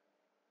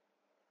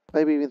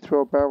 Maybe even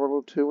throw a barrel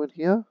or two in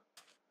here.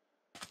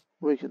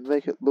 We can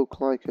make it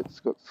look like it's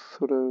got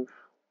sort of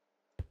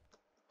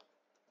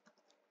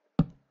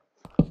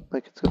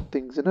like it's got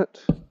things in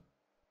it.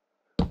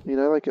 You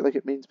know, like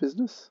it means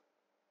business.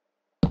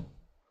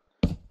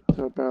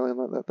 Throw a barrel in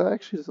like that. That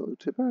actually doesn't look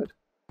too bad.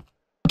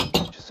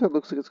 Just so it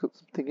looks like it's got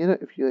something in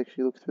it if you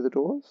actually look through the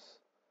doors.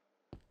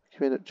 If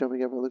you end up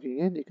jumping over and looking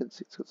in, you can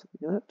see it's got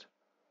something in it.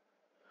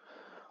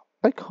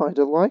 I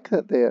kinda like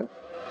that there.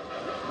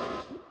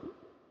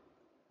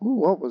 Ooh,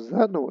 what was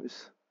that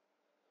noise?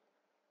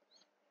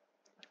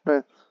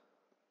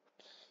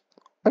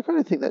 I kind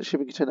of think that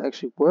shipping container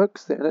actually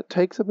works there, and it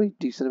takes up a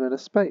decent amount of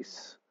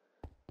space.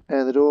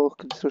 And the door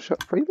can still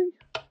shut freely?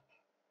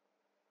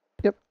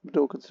 Yep, the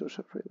door can still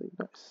shut freely.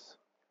 Nice.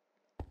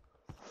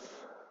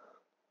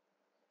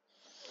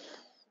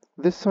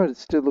 This side is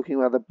still looking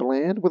rather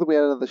bland. Whether we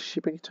add another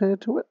shipping container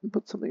to it and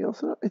put something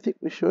else in it, I think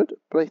we should.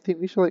 But I think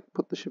we should like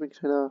put the shipping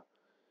container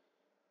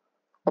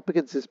up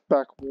against this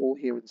back wall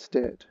here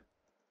instead.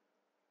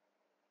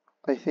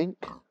 I think.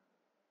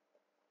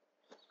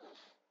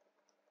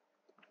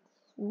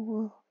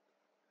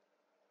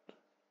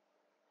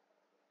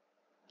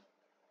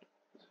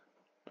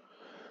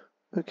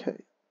 Okay,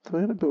 so I'm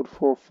going to build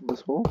 4 from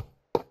this wall.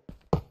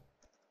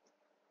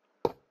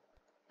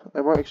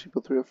 I might actually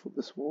build 3 off from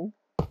this wall.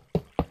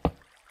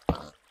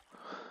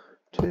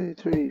 2,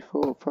 3,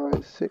 4,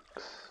 5,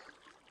 6.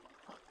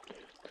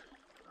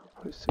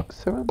 5, 6,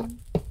 7.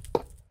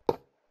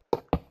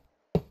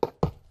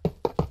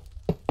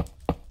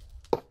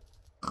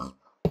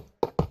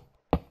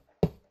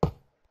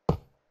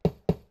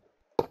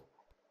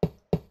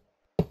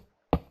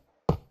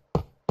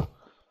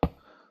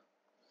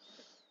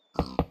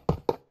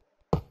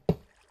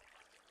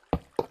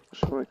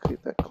 I want to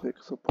keep that clear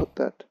because I'll put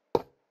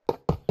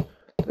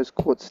those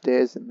quartz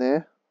stairs in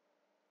there.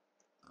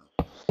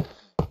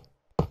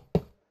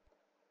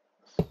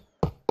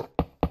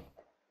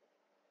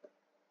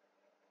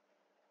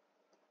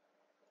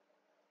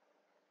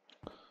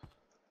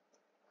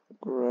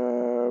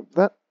 Grab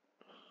that.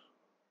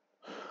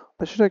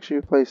 I should actually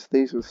replace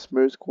these with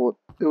smooth quartz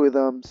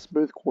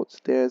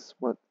stairs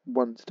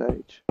one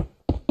stage.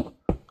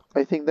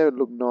 I think they would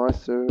look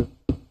nicer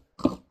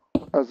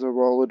as a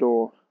roller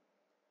door.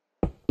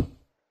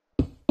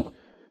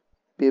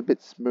 Be a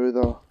bit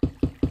smoother.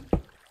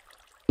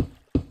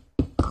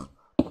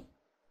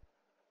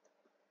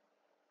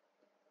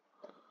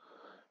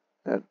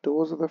 Add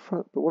doors at the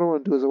front, but what I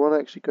want to do is I want to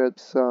actually grab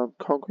some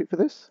concrete for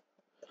this.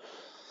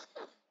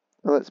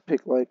 And let's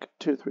pick like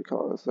 2 to 3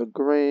 colors. So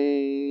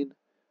green,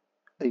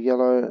 a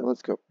yellow, and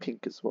let's go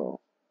pink as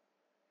well.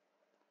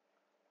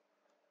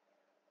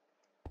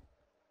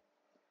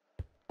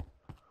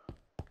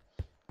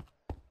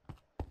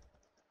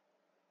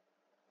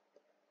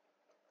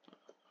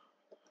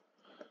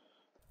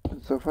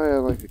 And so if I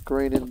add like a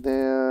green in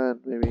there, and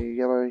maybe a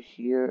yellow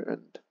here,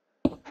 and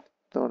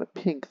throw in a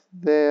pink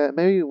there,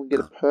 maybe we can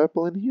get a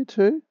purple in here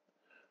too.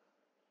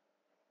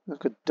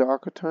 Like a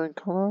darker tone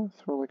color,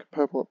 throw like a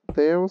purple up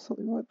there or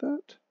something like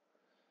that.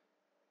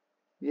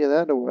 Yeah,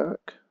 that'll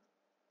work.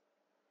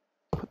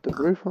 Put the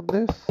roof on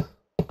this.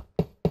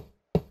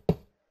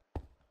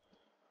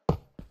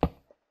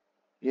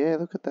 Yeah,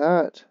 look at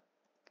that.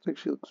 It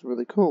actually looks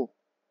really cool.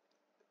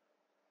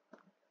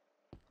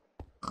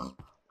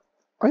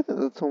 I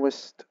think that's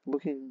almost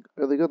looking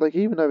really good. Like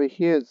even over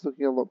here, it's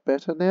looking a lot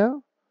better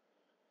now.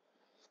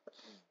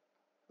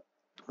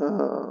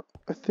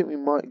 I think we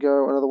might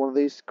go another one of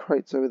these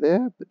crates over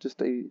there, but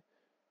just a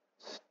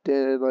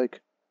standard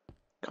like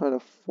kind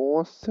of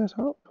 4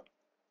 setup.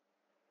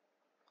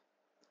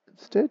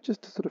 Instead,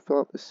 just to sort of fill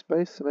up this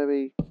space, so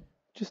maybe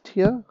just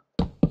here.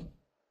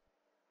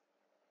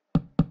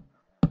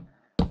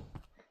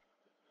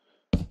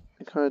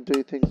 And kind of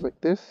do things like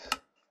this.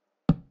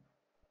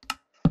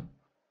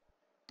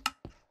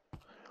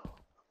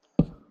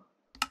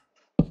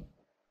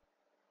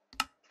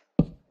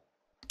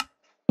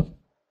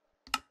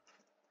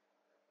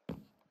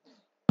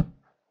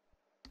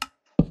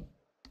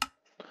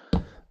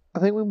 I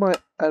think we might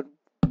add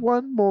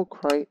one more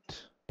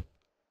crate.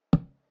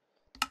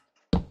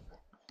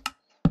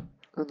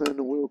 And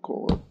then we'll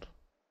call it.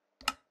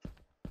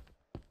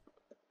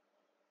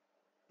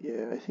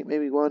 Yeah, I think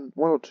maybe one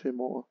or 2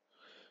 more.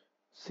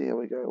 See how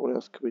we go. What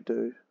else could we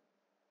do?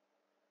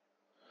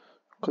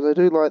 Because I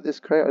do like this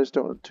crate, I just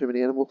don't want too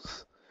many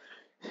animals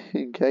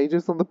in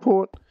cages on the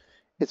port.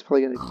 It's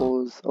probably going to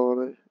cause a lot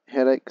of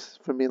headaches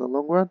for me in the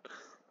long run.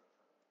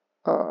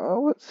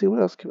 Let's see,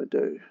 what else can we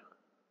do?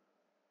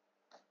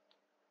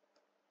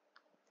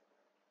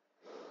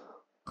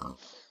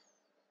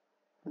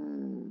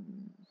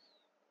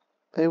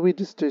 Maybe we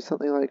just do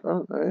something like, I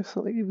don't know,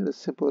 something even as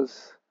simple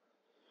as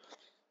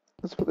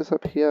let's put this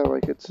up here,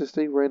 like it's just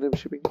a random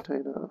shipping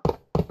container.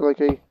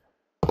 Like a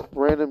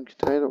random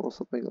container or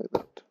something like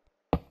that.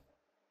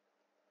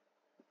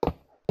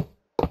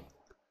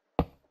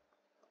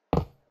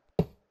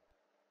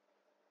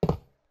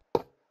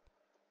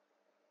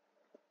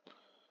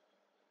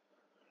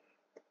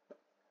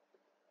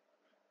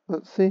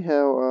 Let's see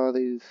how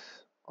these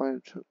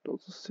iron truck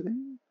doors are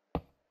sitting.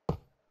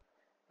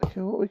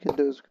 Okay, what we can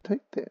do is we can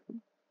take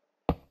them,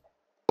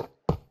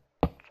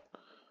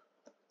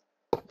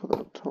 put them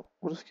on top.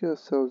 We'll just get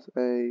ourselves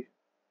a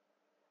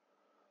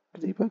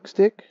debug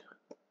stick.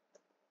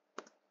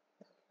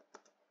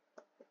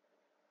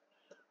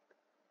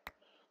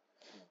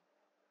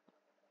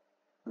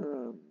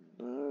 No,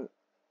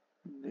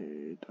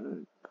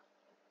 don't.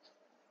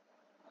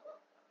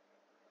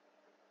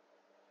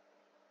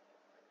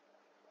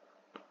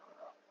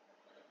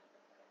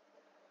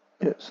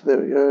 Yeah, so there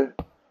we go.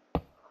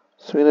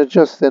 So we can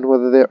adjust then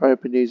whether they're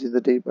open using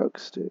the debug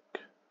stick.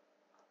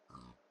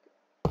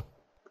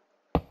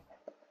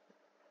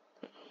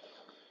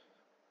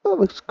 That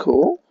looks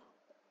cool.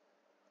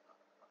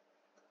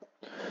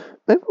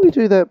 Maybe we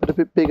do that but a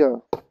bit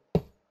bigger.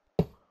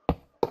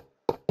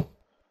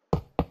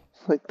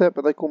 It's like that,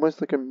 but like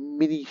almost like a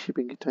mini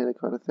shipping container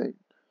kind of thing.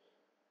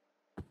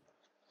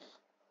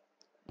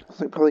 It's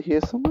like probably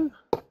here somewhere.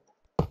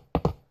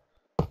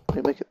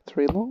 Maybe make it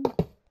 3 long.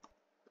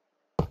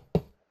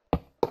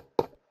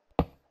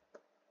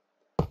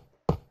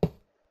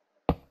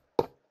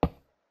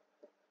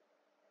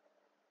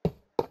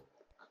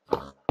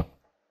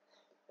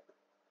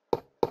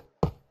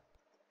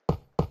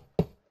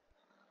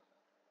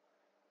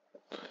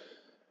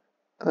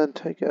 And then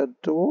take our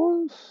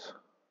doors.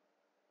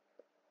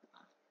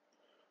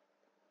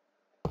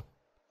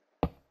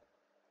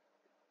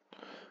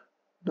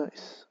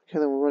 Nice. Okay,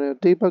 then we'll run our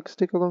debug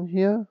stick along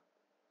here.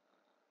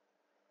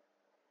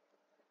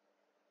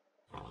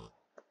 I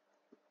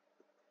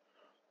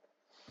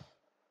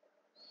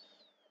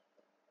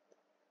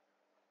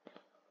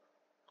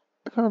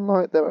kind of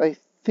like that. I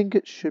think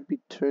it should be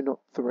 2, not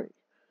 3.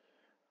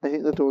 I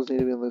think the doors need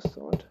to be on this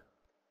side.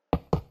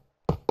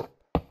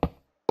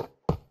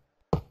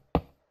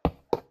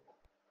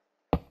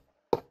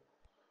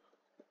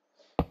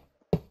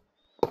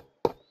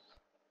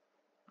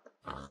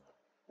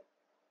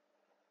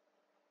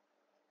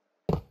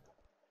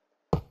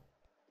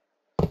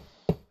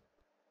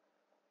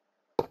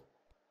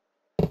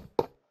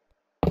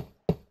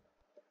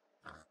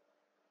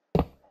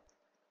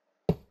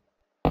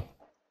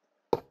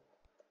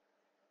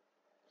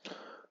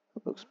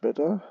 That looks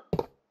better.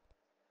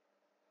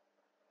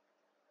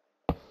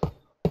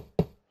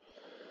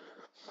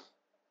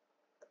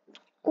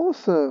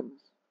 Awesome.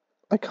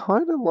 I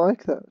kind of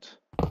like that.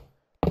 I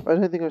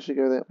don't think I should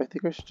go there. I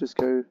think I should just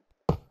go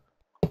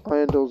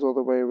iron doors all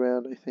the way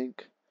around, I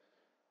think.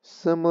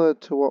 Similar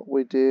to what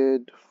we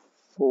did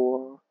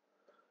for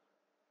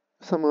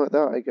something like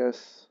that, I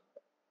guess.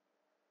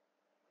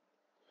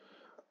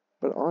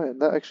 But iron,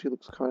 that actually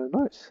looks kind of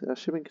nice. Our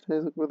shipping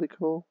containers look really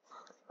cool.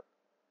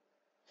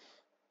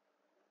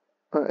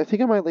 I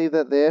think I might leave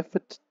that there for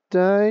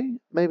today.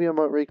 Maybe I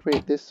might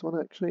recreate this one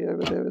actually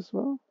over there as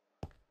well.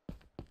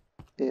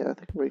 Yeah, I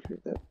think I'll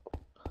recreate that.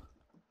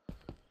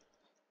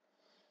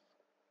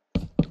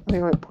 I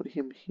think I might put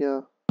him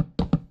here.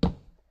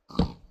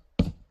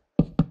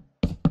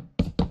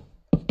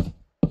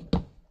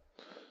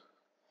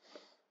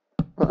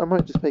 I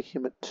might just make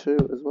him a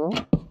 2 as well.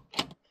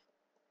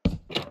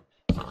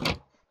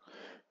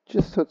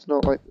 Just so it's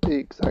not like the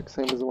exact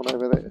same as the one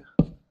over there.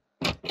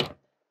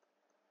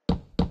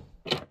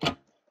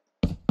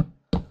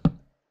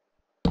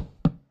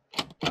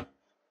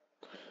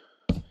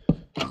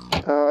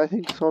 I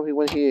think Swampy,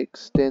 when he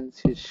extends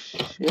his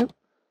ship,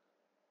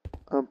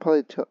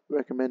 probably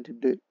recommend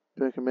it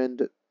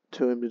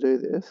to him to do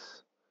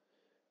this,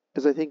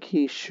 because I think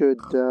he should.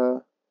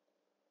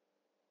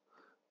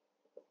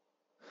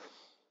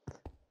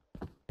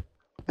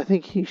 I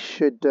think he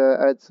should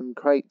add some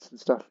crates and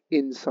stuff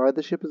inside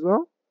the ship as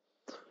well.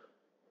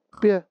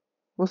 But yeah,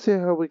 we'll see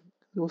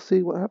we'll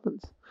see what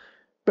happens.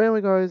 But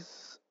anyway,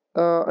 guys,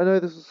 I know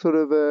this is sort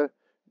of a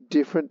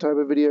different type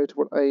of video to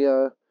what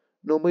I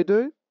normally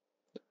do,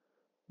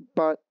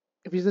 but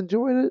if you've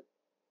enjoyed it,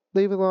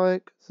 leave a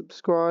like,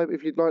 subscribe.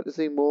 If you'd like to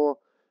see more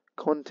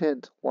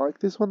content like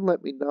this one,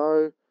 let me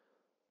know,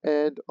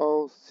 and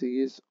I'll see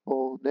you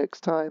all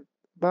next time.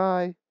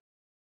 Bye.